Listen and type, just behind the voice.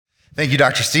Thank you,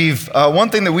 Dr. Steve. One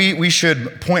thing that we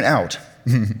should point out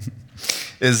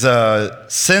is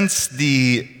since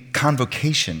the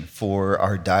convocation for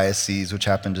our diocese, which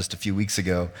happened just a few weeks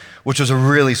ago, which was a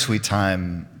really sweet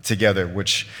time together,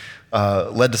 which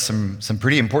led to some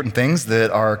pretty important things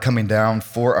that are coming down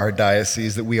for our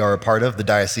diocese that we are a part of, the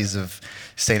Diocese of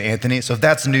St. Anthony. So if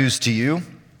that's news to you,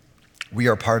 we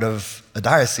are part of a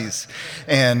diocese,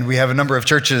 and we have a number of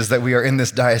churches that we are in this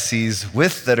diocese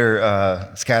with that are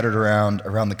scattered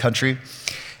around the country.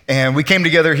 And we came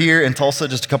together here in Tulsa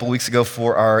just a couple weeks ago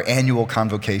for our annual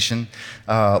convocation.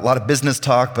 A lot of business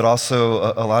talk, but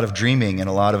also a lot of dreaming and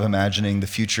a lot of imagining the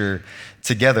future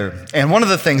together. And one of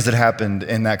the things that happened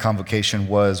in that convocation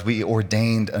was we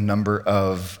ordained a number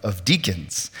of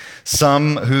deacons,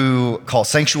 some who call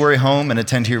Sanctuary home and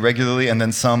attend here regularly, and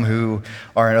then some who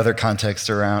are in other contexts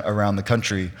around the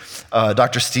country.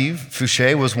 Dr. Steve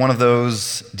Fouché was one of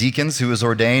those deacons who was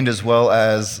ordained, as well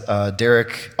as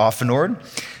Derek Offenord,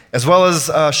 as well as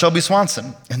Shelby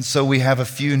Swanson. And so we have a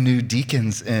few new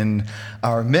deacons in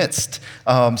our midst.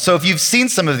 So if you've seen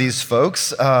some of these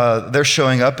folks, they're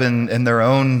showing up in their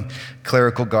own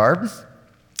clerical garb,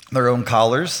 their own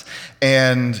collars,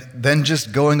 and then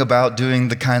just going about doing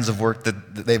the kinds of work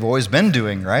that they've always been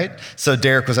doing, right? So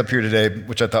Derek was up here today,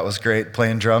 which I thought was great,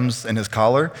 playing drums in his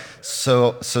collar.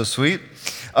 So sweet.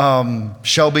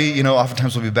 Shelby,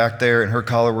 oftentimes will be back there in her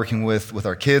collar working with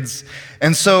our kids.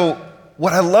 And so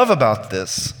what I love about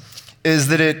this is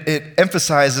that it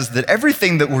emphasizes that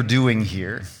everything that we're doing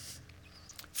here,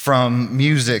 from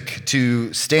music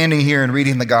to standing here and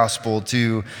reading the gospel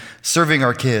to serving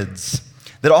our kids,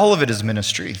 that all of it is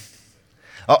ministry.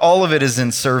 All of it is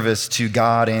in service to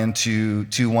God and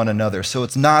to one another. So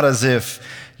it's not as if,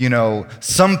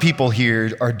 some people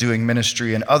here are doing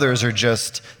ministry and others are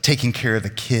just taking care of the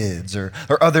kids, or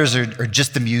others are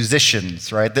just the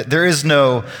musicians, right? There is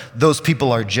no, those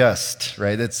people are just,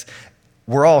 right?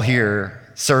 We're all here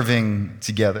serving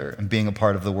together and being a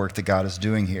part of the work that God is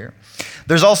doing here.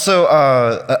 There's also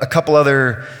a couple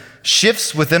other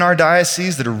shifts within our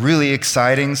diocese that are really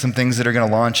exciting, some things that are going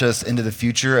to launch us into the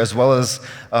future, as well as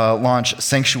launch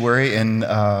Sanctuary in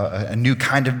a new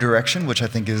kind of direction, which I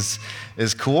think is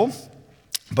cool.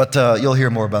 But you'll hear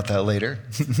more about that later.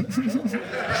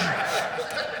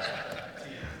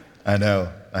 I know.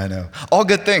 All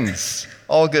good things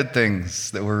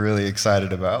that we're really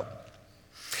excited about.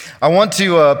 I want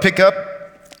to pick up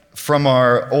from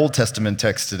our Old Testament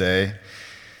text today.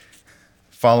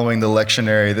 Following the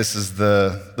lectionary, this is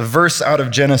the verse out of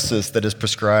Genesis that is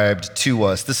prescribed to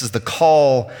us. This is the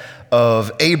call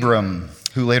of Abram,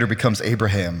 who later becomes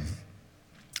Abraham.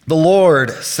 The Lord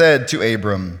said to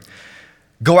Abram,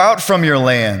 "Go out from your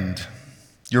land,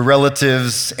 your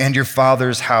relatives, and your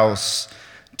father's house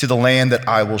to the land that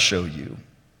I will show you.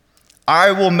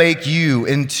 I will make you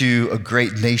into a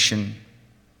great nation.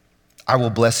 I will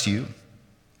bless you.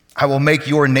 I will make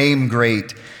your name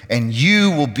great, and you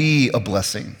will be a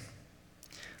blessing.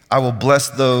 I will bless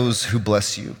those who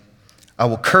bless you. I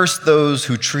will curse those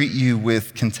who treat you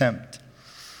with contempt.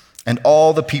 And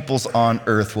all the peoples on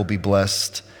earth will be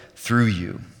blessed through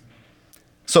you."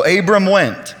 So Abram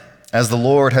went as the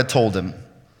Lord had told him,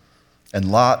 and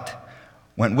Lot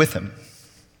went with him.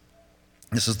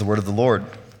 This is the word of the Lord.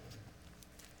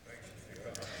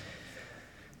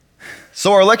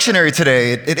 So our lectionary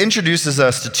today, it introduces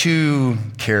us to two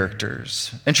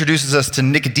characters. Introduces us to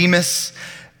Nicodemus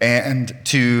and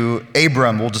to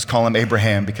Abram. We'll just call him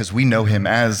Abraham because we know him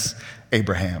as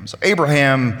Abraham. So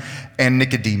Abraham and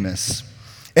Nicodemus.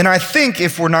 And I think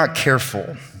if we're not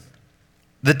careful,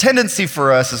 the tendency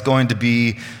for us is going to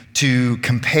be to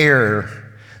compare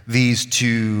these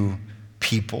two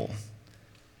people.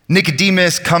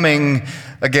 Nicodemus coming,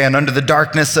 again, under the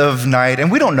darkness of night,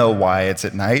 and we don't know why it's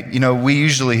at night.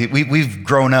 We've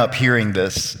grown up hearing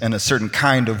this in a certain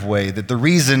kind of way, that the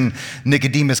reason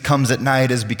Nicodemus comes at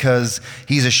night is because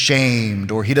he's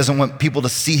ashamed, or he doesn't want people to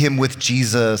see him with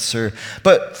Jesus.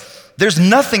 But there's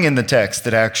nothing in the text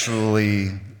that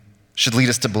actually should lead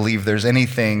us to believe there's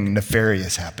anything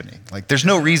nefarious happening. Like, there's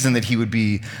no reason that he would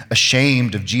be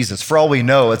ashamed of Jesus. For all we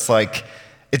know, it's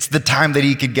the time that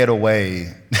he could get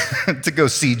away to go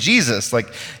see Jesus. Like,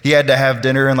 he had to have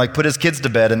dinner and put his kids to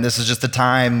bed, and this is just the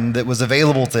time that was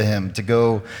available to him to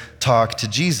go talk to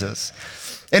Jesus.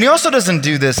 And he also doesn't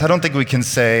do this, I don't think we can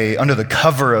say, under the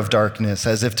cover of darkness,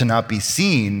 as if to not be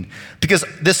seen, because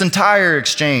this entire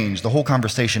exchange, the whole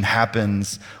conversation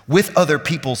happens with other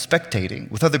people spectating,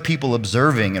 with other people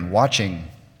observing and watching.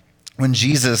 When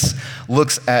Jesus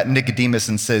looks at Nicodemus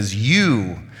and says,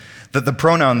 "you," that the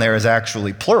pronoun there is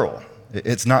actually plural.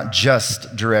 It's not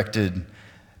just directed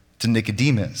to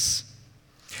Nicodemus.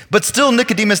 But still,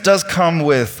 Nicodemus does come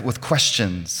with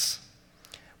questions,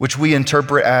 which we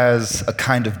interpret as a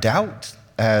kind of doubt,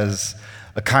 as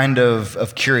a kind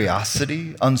of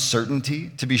curiosity, uncertainty,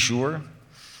 to be sure.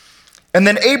 And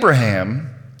then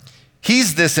Abraham,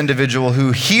 he's this individual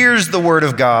who hears the word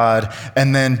of God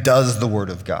and then does the word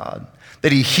of God.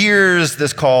 That he hears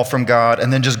this call from God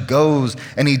and then just goes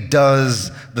and he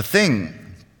does the thing.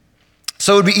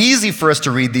 So it would be easy for us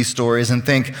to read these stories and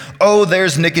think, oh,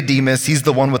 there's Nicodemus. He's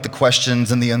the one with the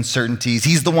questions and the uncertainties.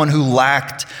 He's the one who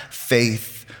lacked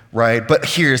faith, right? But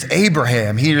here's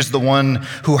Abraham. Here's the one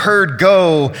who heard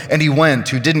go and he went,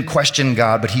 who didn't question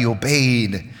God, but he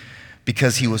obeyed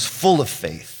because he was full of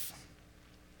faith.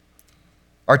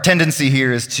 Our tendency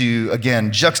here is to,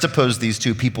 again, juxtapose these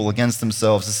two people against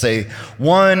themselves to say,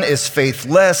 one is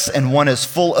faithless and one is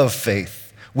full of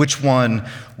faith. Which one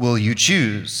will you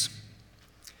choose?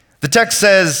 The text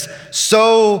says,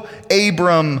 so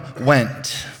Abram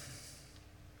went.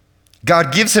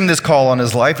 God gives him this call on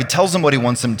his life. He tells him what he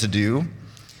wants him to do.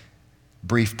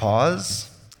 Brief pause.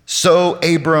 So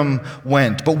Abram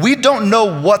went. But we don't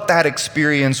know what that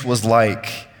experience was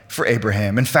like for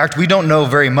Abraham. In fact, we don't know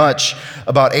very much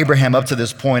about Abraham up to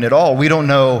this point at all. We don't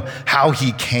know how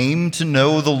he came to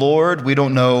know the Lord. We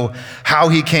don't know how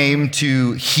he came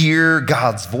to hear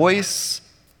God's voice,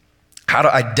 how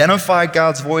to identify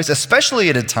God's voice, especially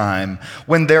at a time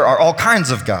when there are all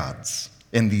kinds of gods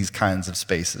in these kinds of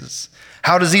spaces.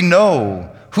 How does he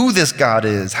know who this God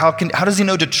is? How does he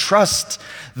know to trust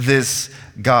this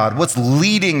God? What's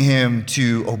leading him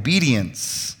to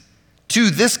obedience to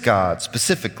this God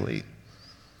specifically?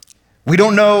 We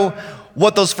don't know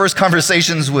what those first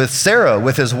conversations with Sarah,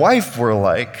 with his wife, were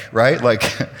like, right? Like,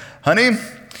 honey,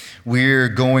 we're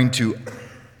going to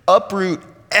uproot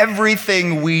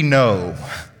everything we know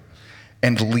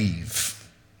and leave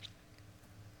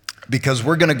because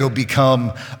we're going to go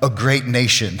become a great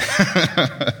nation.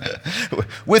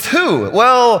 With who?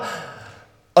 Well,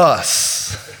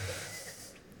 us.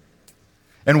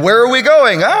 And where are we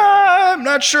going? I'm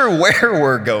not sure where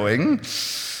we're going.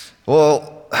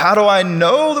 Well, how do I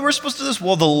know that we're supposed to do this?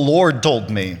 Well, the Lord told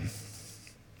me.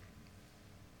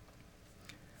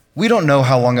 We don't know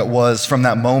how long it was from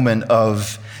that moment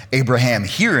of Abraham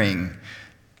hearing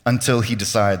until he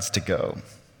decides to go.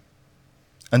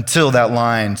 Until that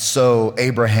line, so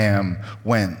Abraham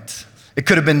went. It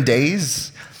could have been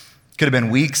days, it could have been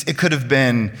weeks, it could have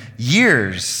been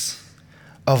years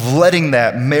of letting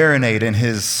that marinate in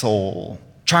his soul,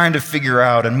 trying to figure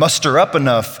out and muster up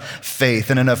enough faith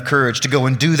and enough courage to go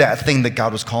and do that thing that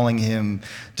God was calling him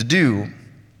to do.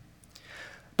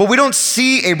 But we don't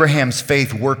see Abraham's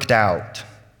faith worked out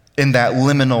in that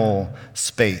liminal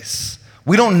space.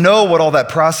 We don't know what all that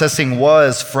processing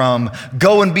was from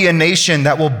go and be a nation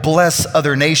that will bless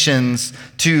other nations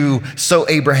to so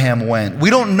Abraham went. We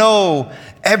don't know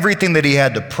everything that he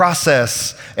had to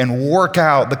process and work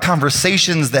out, the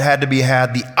conversations that had to be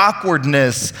had, the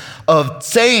awkwardness of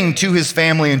saying to his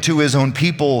family and to his own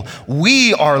people,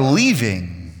 we are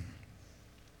leaving.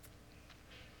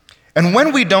 And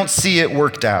when we don't see it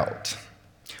worked out,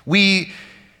 we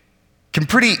can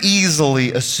pretty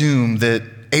easily assume that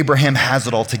Abraham has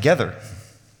it all together.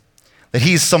 That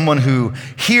he's someone who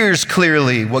hears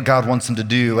clearly what God wants him to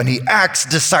do, and he acts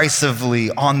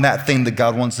decisively on that thing that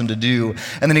God wants him to do,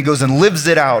 and then he goes and lives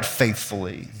it out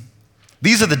faithfully.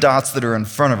 These are the dots that are in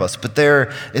front of us, but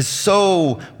there is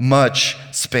so much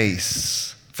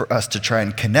space for us to try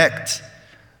and connect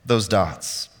those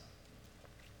dots.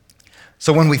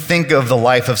 So when we think of the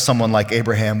life of someone like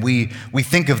Abraham, we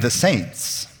think of the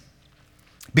saints.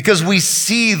 Because we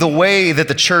see the way that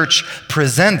the church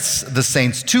presents the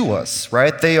saints to us,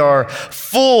 right? They are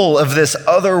full of this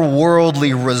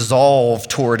otherworldly resolve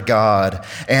toward God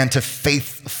and to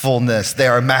faithfulness. They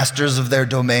are masters of their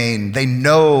domain. They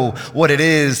know what it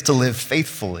is to live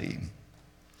faithfully.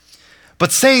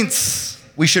 But saints,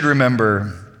 we should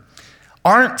remember,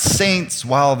 aren't saints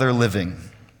while they're living.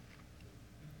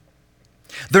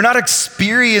 They're not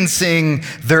experiencing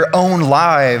their own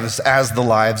lives as the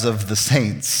lives of the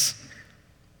saints.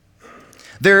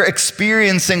 They're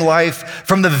experiencing life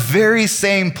from the very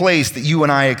same place that you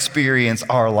and I experience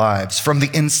our lives, from the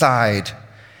inside,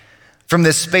 from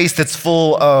this space that's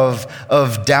full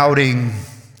of doubting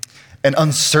and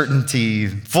uncertainty,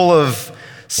 full of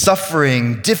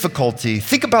suffering, difficulty.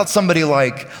 Think about somebody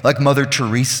like Mother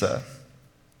Teresa.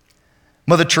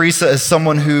 Mother Teresa is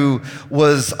someone who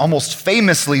was almost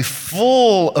famously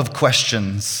full of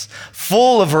questions,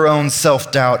 full of her own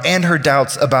self-doubt and her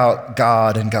doubts about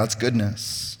God and God's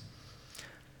goodness.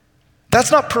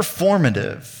 That's not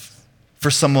performative for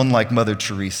someone like Mother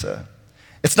Teresa.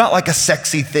 It's not like a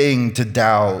sexy thing to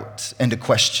doubt and to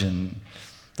question.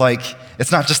 Like,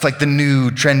 it's not just like the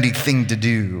new trendy thing to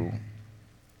do.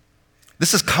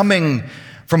 This is coming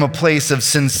from a place of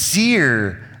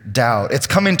sincere doubt. It's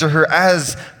coming to her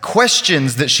as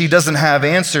questions that she doesn't have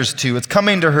answers to. It's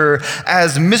coming to her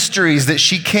as mysteries that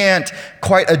she can't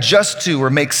quite adjust to or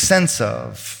make sense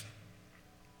of.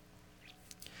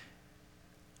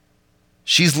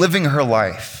 She's living her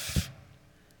life.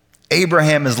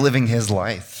 Abraham is living his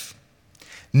life.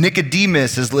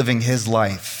 Nicodemus is living his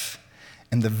life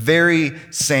in the very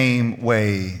same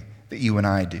way that you and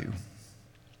I do.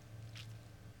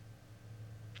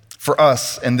 For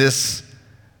us, in this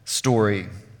story,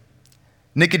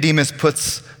 Nicodemus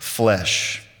puts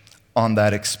flesh on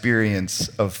that experience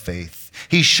of faith.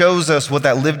 He shows us what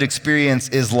that lived experience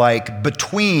is like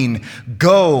between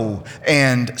go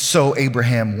and so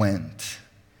Abraham went.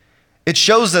 It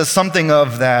shows us something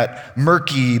of that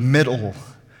murky middle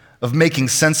of making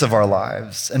sense of our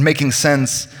lives and making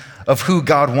sense of who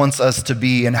God wants us to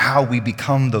be and how we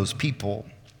become those people.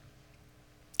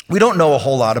 We don't know a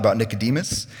whole lot about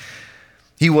Nicodemus.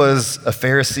 He was a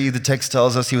Pharisee, the text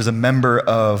tells us. He was a member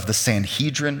of the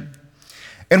Sanhedrin.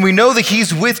 And we know that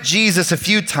he's with Jesus a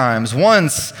few times.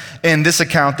 Once in this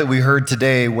account that we heard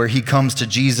today where he comes to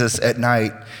Jesus at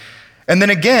night. And then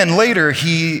again later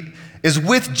he is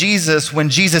with Jesus when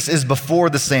Jesus is before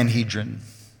the Sanhedrin,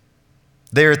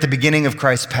 there at the beginning of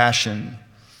Christ's passion.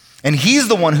 And he's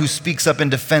the one who speaks up in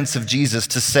defense of Jesus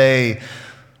to say,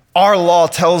 our law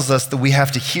tells us that we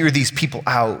have to hear these people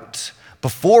out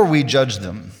before we judge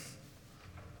them.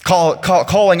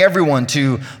 Calling everyone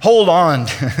to hold on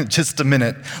just a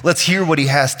minute. Let's hear what he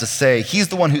has to say. He's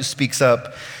the one who speaks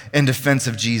up in defense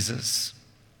of Jesus.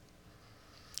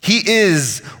 He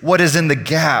is what is in the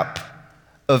gap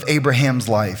of Abraham's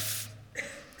life.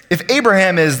 If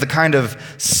Abraham is the kind of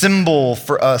symbol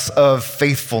for us of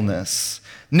faithfulness,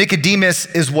 Nicodemus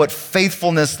is what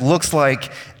faithfulness looks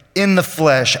like in the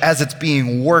flesh as it's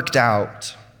being worked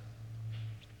out.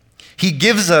 He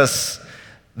gives us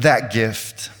that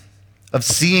gift of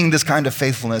seeing this kind of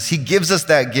faithfulness. He gives us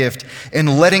that gift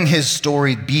in letting his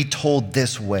story be told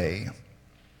this way.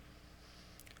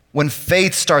 When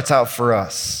faith starts out for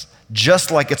us,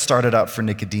 just like it started out for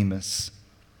Nicodemus,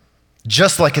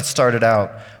 just like it started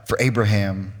out for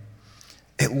Abraham,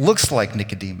 it looks like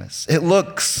Nicodemus. It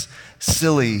looks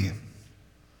silly.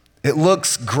 It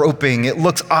looks groping. It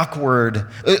looks awkward.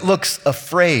 It looks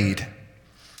afraid.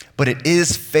 But it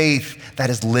is faith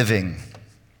that is living.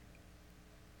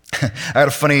 I had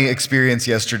a funny experience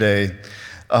yesterday.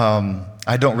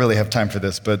 I don't really have time for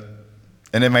this,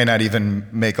 and it may not even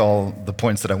make all the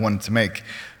points that I wanted to make,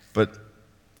 but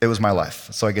it was my life,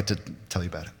 so I get to tell you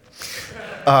about it.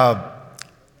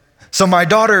 So my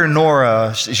daughter,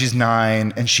 Nora, she's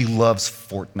 9, and she loves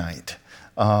Fortnite.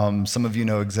 Some of you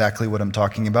know exactly what I'm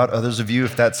talking about. Others of you,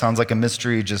 if that sounds like a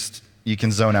mystery, you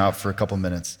can zone out for a couple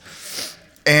minutes.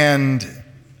 And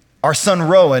our son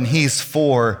Rowan, he's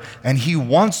 4, and he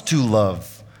wants to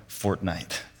love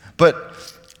Fortnite. But,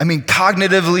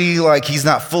 cognitively, he's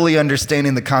not fully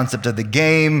understanding the concept of the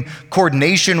game.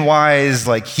 Coordination-wise,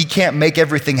 he can't make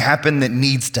everything happen that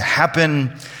needs to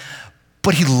happen.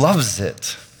 But he loves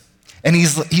it. And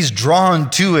he's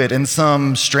drawn to it in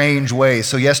some strange way.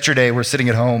 So yesterday, we're sitting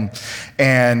at home,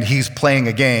 and he's playing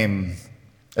a game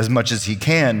as much as he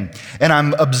can. And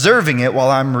I'm observing it while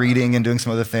I'm reading and doing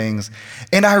some other things.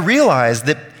 And I realize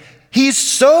that he's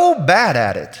so bad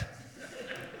at it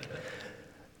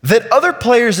that other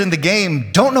players in the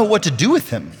game don't know what to do with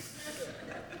him.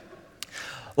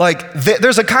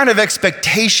 There's a kind of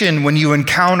expectation when you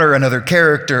encounter another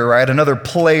character, right? Another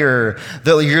player,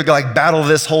 that you're battle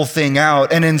this whole thing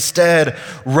out. And instead,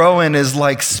 Rowan is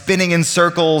spinning in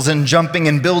circles and jumping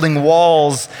and building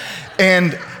walls.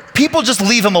 And people just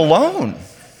leave him alone.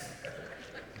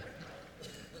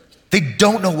 They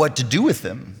don't know what to do with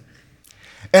him.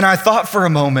 And I thought for a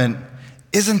moment,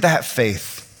 isn't that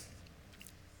faith?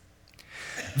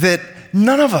 That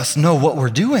none of us know what we're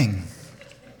doing.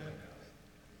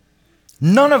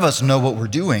 None of us know what we're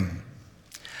doing.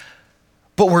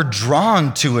 But we're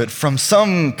drawn to it from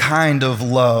some kind of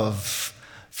love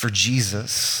for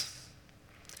Jesus.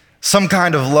 Some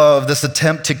kind of love, this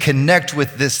attempt to connect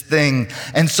with this thing.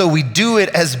 And so we do it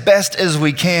as best as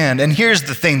we can. And here's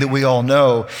the thing that we all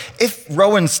know. If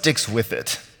Rowan sticks with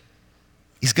it,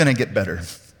 he's going to get better.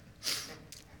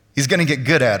 He's going to get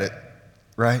good at it,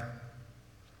 right?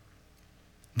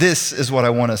 This is what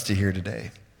I want us to hear today.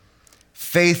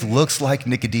 Faith looks like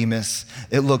Nicodemus.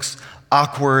 It looks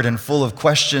awkward and full of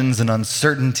questions and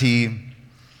uncertainty.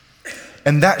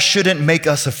 And that shouldn't make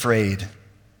us afraid.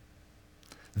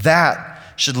 That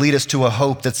should lead us to a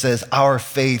hope that says our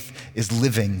faith is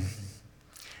living.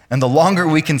 And the longer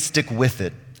we can stick with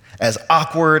it, as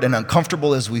awkward and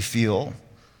uncomfortable as we feel,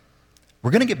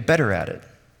 we're going to get better at it.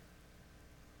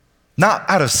 Not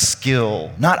out of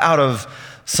skill, not out of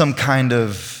some kind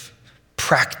of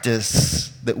practice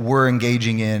that we're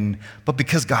engaging in, but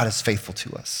because God is faithful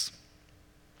to us.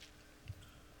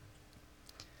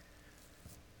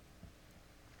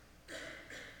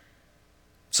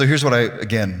 So here's what I,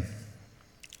 again,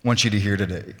 want you to hear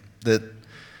today, that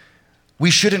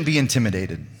we shouldn't be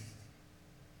intimidated.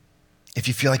 If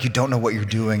you feel like you don't know what you're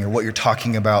doing or what you're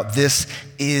talking about, this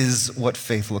is what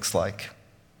faith looks like.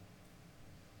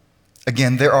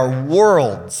 Again, there are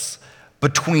worlds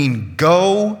between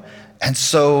go and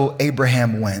so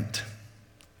Abraham went.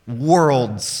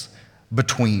 Worlds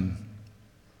between.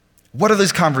 What are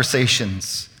these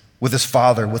conversations with his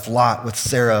father, with Lot, with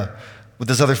Sarah, with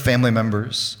his other family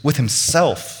members, with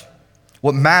himself?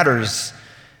 What matters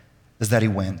is that he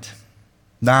went,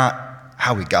 not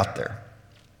how he got there.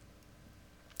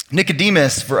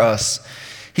 Nicodemus, for us,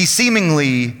 he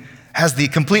seemingly has the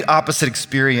complete opposite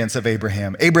experience of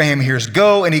Abraham. Abraham hears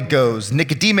go and he goes.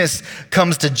 Nicodemus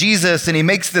comes to Jesus and he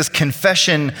makes this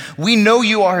confession, "We know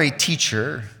you are a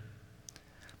teacher."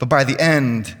 But by the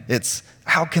end, it's,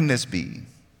 how can this be?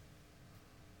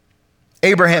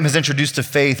 Abraham is introduced to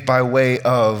faith by way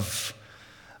of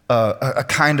a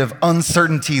kind of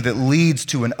uncertainty that leads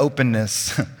to an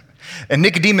openness. And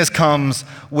Nicodemus comes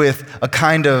with a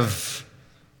kind of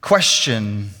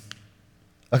question,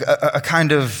 a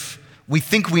kind of, we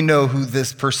think we know who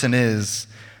this person is,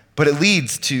 but it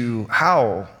leads to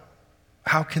how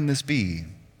can this be?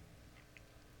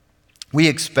 We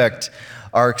expect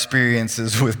our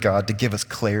experiences with God to give us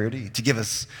clarity, to give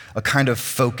us a kind of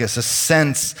focus, a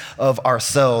sense of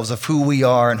ourselves, of who we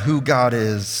are and who God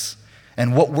is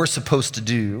and what we're supposed to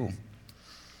do.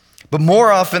 But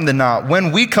more often than not,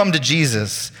 when we come to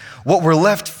Jesus, what we're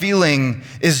left feeling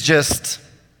is just,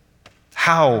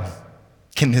 how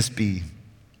can this be?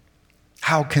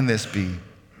 How can this be?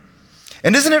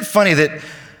 And isn't it funny that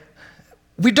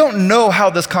we don't know how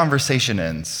this conversation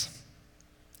ends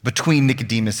between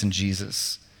Nicodemus and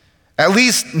Jesus? At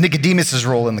least Nicodemus'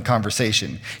 role in the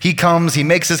conversation. He comes, he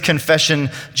makes his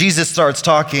confession, Jesus starts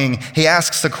talking, he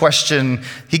asks a question,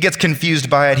 he gets confused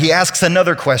by it, he asks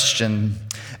another question,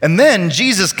 and then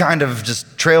Jesus kind of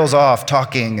just trails off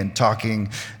talking and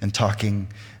talking and talking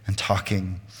and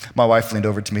talking. My wife leaned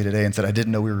over to me today and said, "I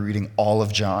didn't know we were reading all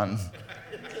of John."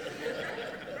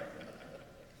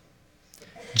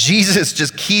 Jesus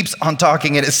just keeps on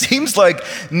talking, and it seems like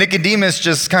Nicodemus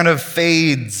just kind of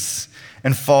fades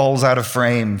and falls out of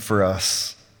frame for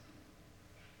us.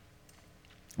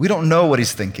 We don't know what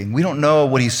he's thinking. We don't know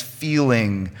what he's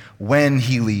feeling when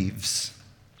he leaves.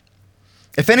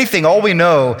 If anything, all we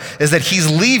know is that he's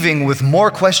leaving with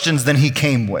more questions than he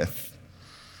came with.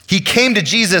 He came to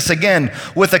Jesus again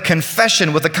with a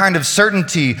confession, with a kind of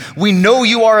certainty. We know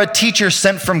you are a teacher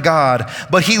sent from God,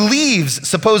 but he leaves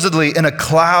supposedly in a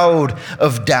cloud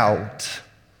of doubt,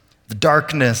 the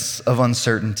darkness of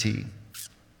uncertainty.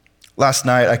 Last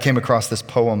night, I came across this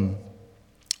poem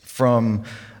from,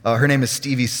 her name is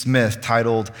Stevie Smith,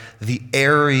 titled "The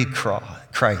Airy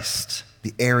Christ."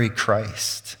 The Airy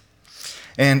Christ.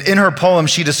 And in her poem,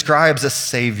 she describes a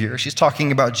Savior. She's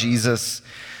talking about Jesus,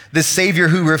 this Savior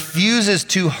who refuses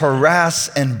to harass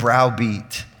and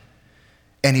browbeat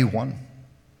anyone.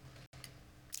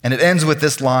 And it ends with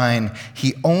this line,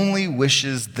 "He only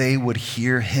wishes they would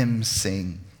hear him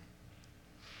sing."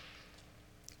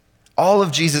 All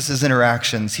of Jesus'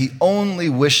 interactions, he only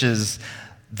wishes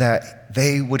that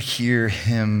they would hear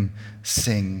him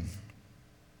sing.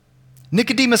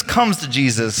 Nicodemus comes to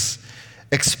Jesus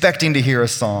expecting to hear a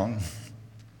song.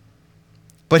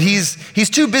 But he's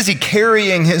too busy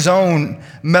carrying his own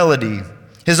melody,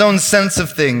 his own sense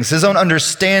of things, his own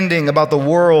understanding about the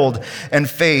world and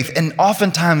faith. And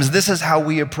oftentimes, this is how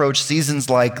we approach seasons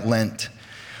like Lent.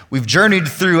 We've journeyed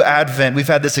through Advent. We've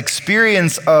had this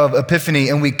experience of Epiphany,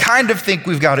 and we kind of think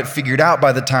we've got it figured out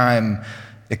by the time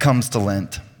it comes to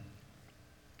Lent.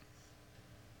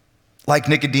 Like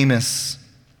Nicodemus,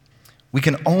 we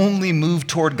can only move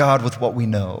toward God with what we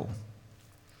know.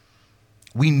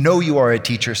 We know you are a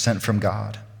teacher sent from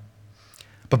God.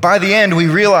 But by the end, we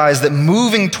realize that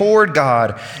moving toward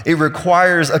God, it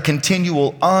requires a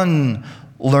continual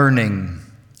unlearning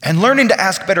and learning to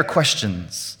ask better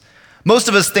questions. Most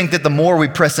of us think that the more we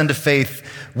press into faith,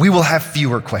 we will have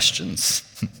fewer questions.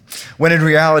 When in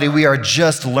reality, we are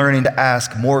just learning to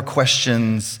ask more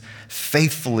questions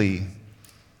faithfully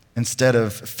instead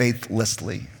of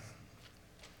faithlessly.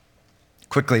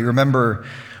 Quickly, remember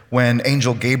when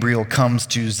angel Gabriel comes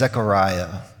to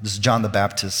Zechariah. This is John the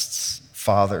Baptist's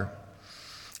father.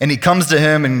 And he comes to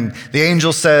him, and the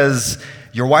angel says,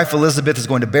 your wife Elizabeth is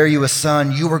going to bear you a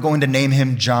son. You are going to name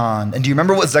him John. And do you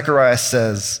remember what Zechariah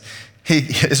says?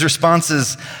 His response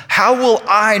is, how will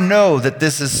I know that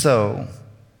this is so?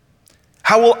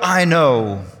 How will I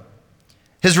know?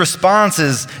 His response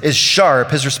is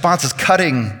sharp. His response is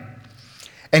cutting.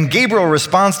 And Gabriel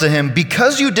responds to him,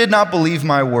 because you did not believe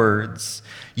my words,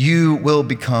 you will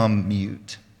become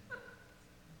mute.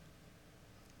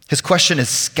 His question is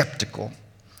skeptical.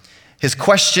 His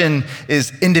question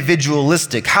is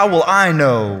individualistic. How will I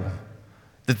know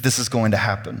that this is going to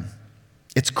happen?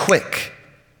 It's quick.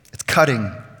 It's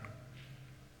cutting.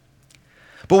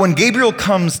 But when Gabriel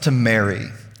comes to Mary,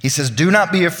 he says, do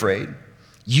not be afraid.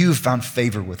 You've found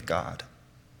favor with God.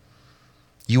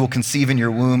 You will conceive in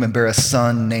your womb and bear a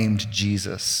son named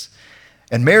Jesus.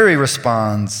 And Mary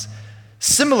responds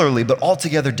similarly, but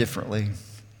altogether differently.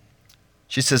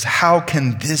 She says, how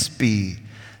can this be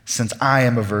since I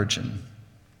am a virgin?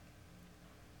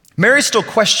 Mary still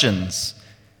questions.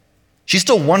 She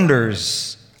still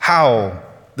wonders how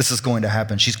this is going to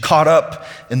happen. She's caught up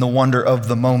in the wonder of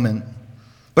the moment.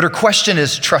 But her question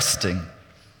is trusting.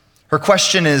 Her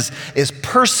question is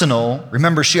personal.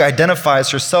 Remember, she identifies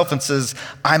herself and says,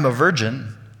 I'm a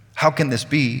virgin. How can this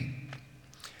be?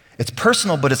 It's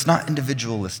personal, but it's not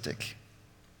individualistic.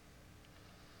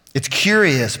 It's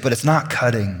curious, but it's not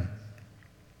cutting.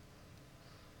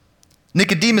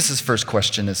 Nicodemus' first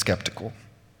question is skeptical.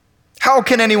 How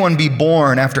can anyone be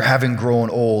born after having grown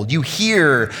old? You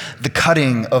hear the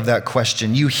cutting of that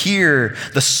question. You hear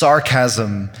the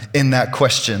sarcasm in that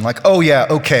question. Like, oh yeah,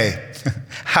 okay.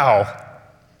 How?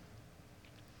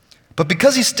 But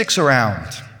because he sticks around,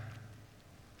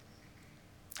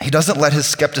 he doesn't let his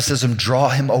skepticism draw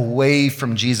him away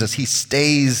from Jesus. He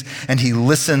stays and he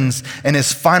listens, and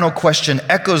his final question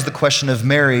echoes the question of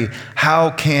Mary, how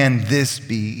can this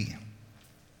be?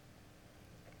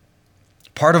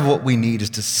 Part of what we need is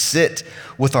to sit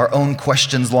with our own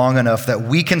questions long enough that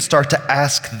we can start to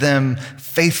ask them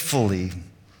faithfully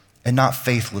and not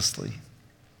faithlessly.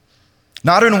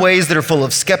 Not in ways that are full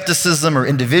of skepticism or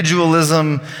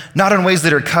individualism, not in ways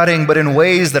that are cutting, but in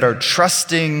ways that are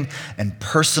trusting and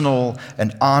personal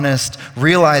and honest,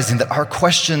 realizing that our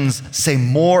questions say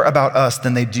more about us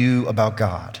than they do about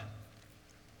God.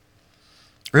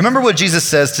 Remember what Jesus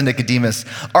says to Nicodemus,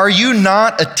 are you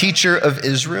not a teacher of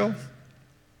Israel?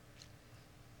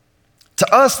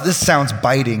 To us, this sounds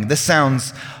biting. This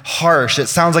sounds harsh. It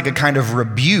sounds like a kind of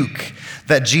rebuke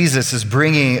that Jesus is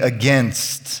bringing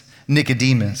against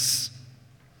Nicodemus.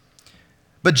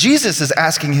 But Jesus is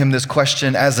asking him this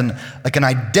question as an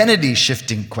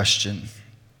identity-shifting question.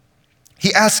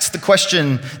 He asks the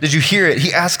question, did you hear it?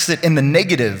 He asks it in the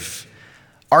negative.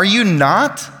 Are you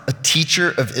not a teacher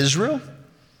of Israel?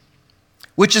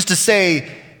 Which is to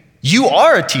say, you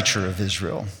are a teacher of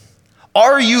Israel.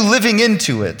 Are you living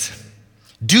into it?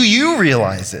 Do you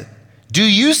realize it? Do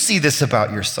you see this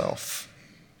about yourself?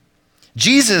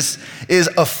 Jesus is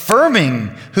affirming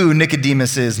who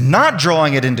Nicodemus is, not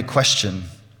drawing it into question.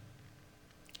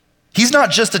 He's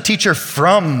not just a teacher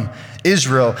from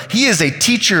Israel. He is a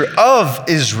teacher of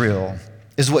Israel,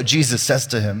 is what Jesus says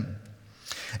to him.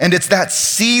 And it's that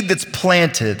seed that's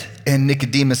planted in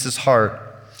Nicodemus' heart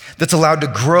that's allowed to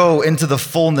grow into the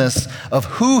fullness of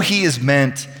who he is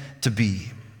meant to be.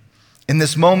 In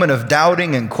this moment of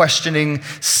doubting and questioning,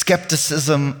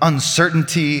 skepticism,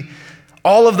 uncertainty,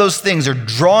 all of those things are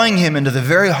drawing him into the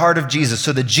very heart of Jesus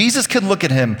so that Jesus can look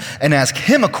at him and ask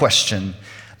him a question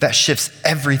that shifts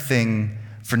everything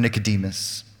for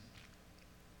Nicodemus.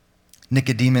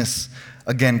 Nicodemus,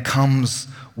 again, comes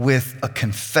with a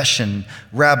confession.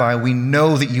 Rabbi, we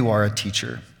know that you are a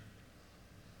teacher.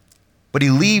 But he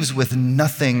leaves with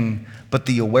nothing but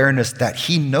the awareness that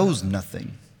he knows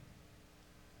nothing.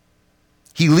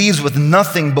 He leaves with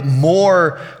nothing but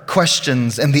more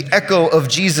questions and the echo of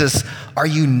Jesus, are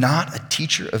you not a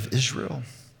teacher of Israel?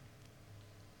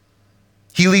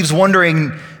 He leaves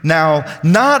wondering now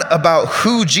not about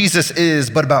who Jesus is,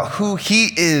 but about who he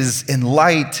is in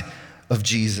light of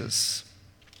Jesus.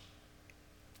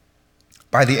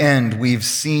 By the end, we've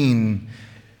seen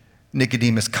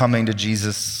Nicodemus coming to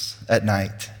Jesus at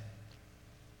night.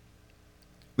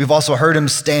 We've also heard him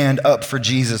stand up for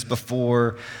Jesus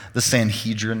before the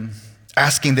Sanhedrin,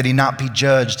 asking that he not be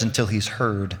judged until he's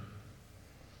heard.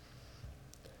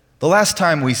 The last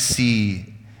time we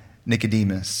see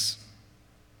Nicodemus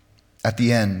at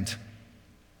the end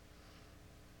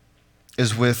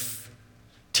is with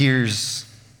tears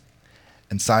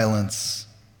and silence.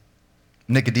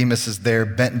 Nicodemus is there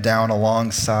bent down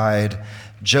alongside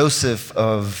Joseph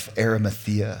of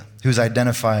Arimathea, who's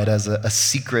identified as a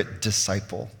secret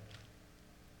disciple.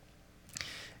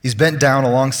 He's bent down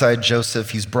alongside Joseph.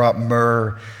 He's brought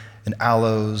myrrh and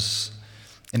aloes,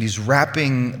 and he's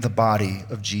wrapping the body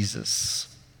of Jesus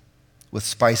with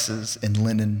spices and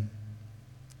linen.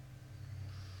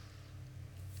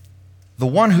 The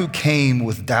one who came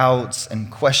with doubts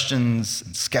and questions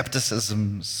and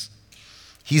skepticisms,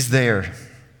 he's there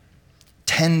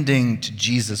tending to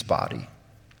Jesus' body.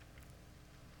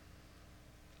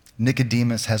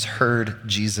 Nicodemus has heard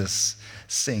Jesus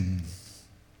sing,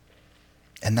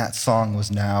 and that song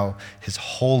was now his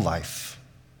whole life.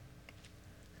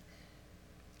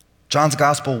 John's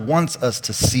gospel wants us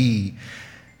to see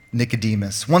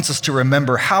Nicodemus, wants us to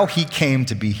remember how he came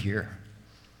to be here.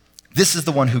 This is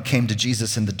the one who came to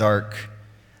Jesus in the dark,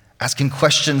 asking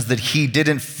questions that he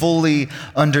didn't fully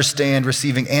understand,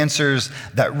 receiving answers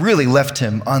that really left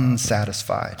him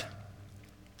unsatisfied.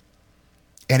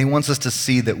 And he wants us to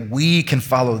see that we can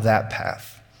follow that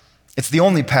path. It's the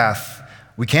only path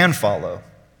we can follow.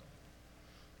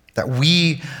 That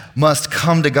we must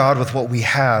come to God with what we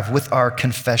have, with our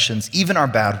confessions, even our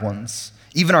bad ones,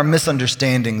 even our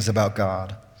misunderstandings about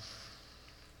God.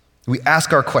 We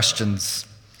ask our questions,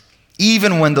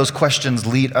 even when those questions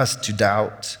lead us to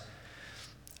doubt,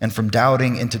 and from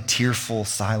doubting into tearful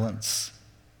silence.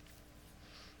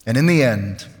 And in the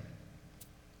end,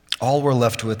 all we're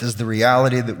left with is the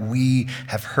reality that we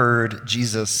have heard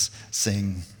Jesus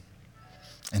sing,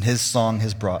 and his song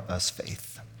has brought us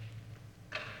faith.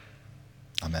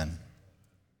 Amen.